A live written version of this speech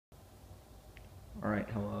Alright,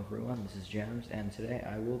 hello everyone, this is Gems, and today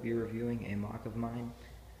I will be reviewing a mock of mine,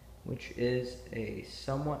 which is a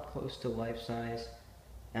somewhat close to life-size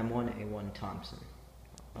M1A1 Thompson,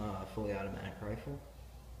 fully automatic rifle.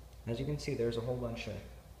 As you can see, there's a whole bunch of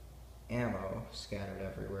ammo scattered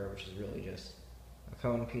everywhere, which is really just a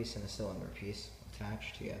cone piece and a cylinder piece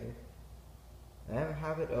attached together. I have a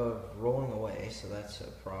habit of rolling away, so that's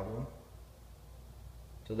a problem.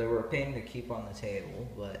 So they were a pain to keep on the table,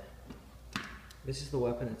 but this is the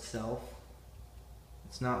weapon itself.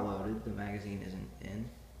 It's not loaded, the magazine isn't in.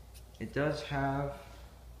 It does have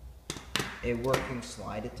a working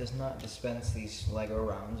slide. It does not dispense these LEGO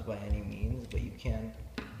rounds by any means, but you can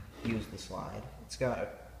use the slide. It's got a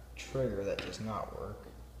trigger that does not work.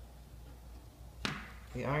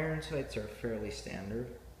 The iron sights are fairly standard.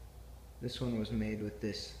 This one was made with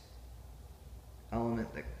this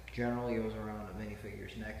element that generally goes around a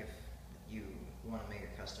minifigure's neck if you want to make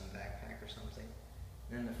a custom backpack or something.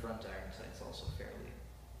 And then the front iron sight's also fairly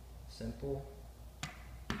simple.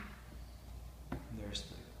 There's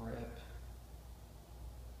the grip.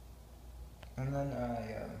 And then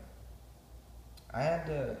I had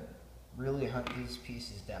to really hunt these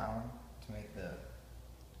pieces down to make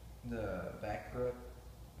the back grip.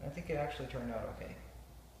 And I think it actually turned out okay.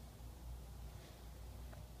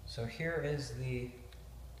 So here is the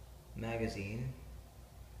magazine.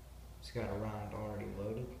 It's got a round already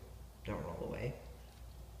loaded. Don't roll away.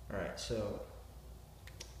 Alright, so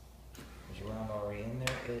there's a round already in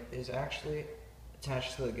there. It is actually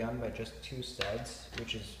attached to the gun by just 2 studs,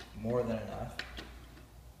 which is more than enough.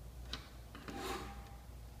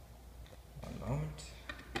 One moment.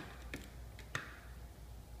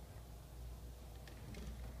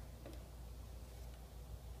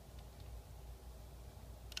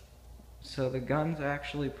 So the gun's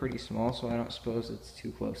actually pretty small, so I don't suppose it's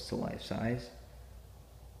too close to life size.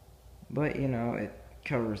 But you know, it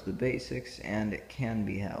covers the basics and it can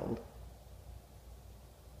be held.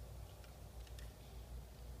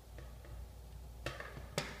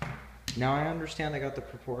 Now I understand I got the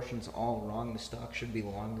proportions all wrong. The stock should be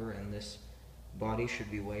longer and this body should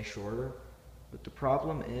be way shorter. But the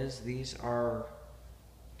problem is these are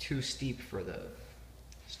too steep for the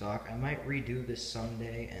stock. I might redo this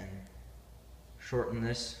someday and shorten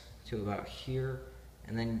this to about here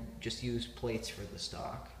and then just use plates for the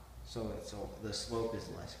stock so the slope is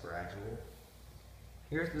less gradual.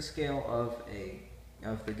 Here's the scale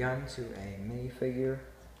of the gun to a minifigure.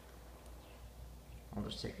 I'll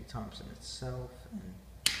just take the Thompson itself and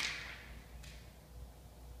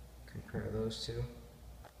compare those two.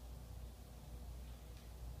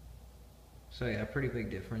 So yeah, pretty big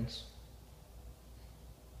difference.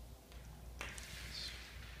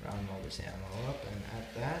 Round all this ammo up, and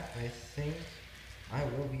at that, I think I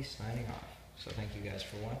will be signing off. So thank you guys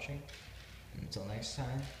for watching, and until next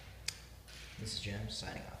time, this is Jim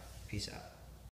signing off. Peace out.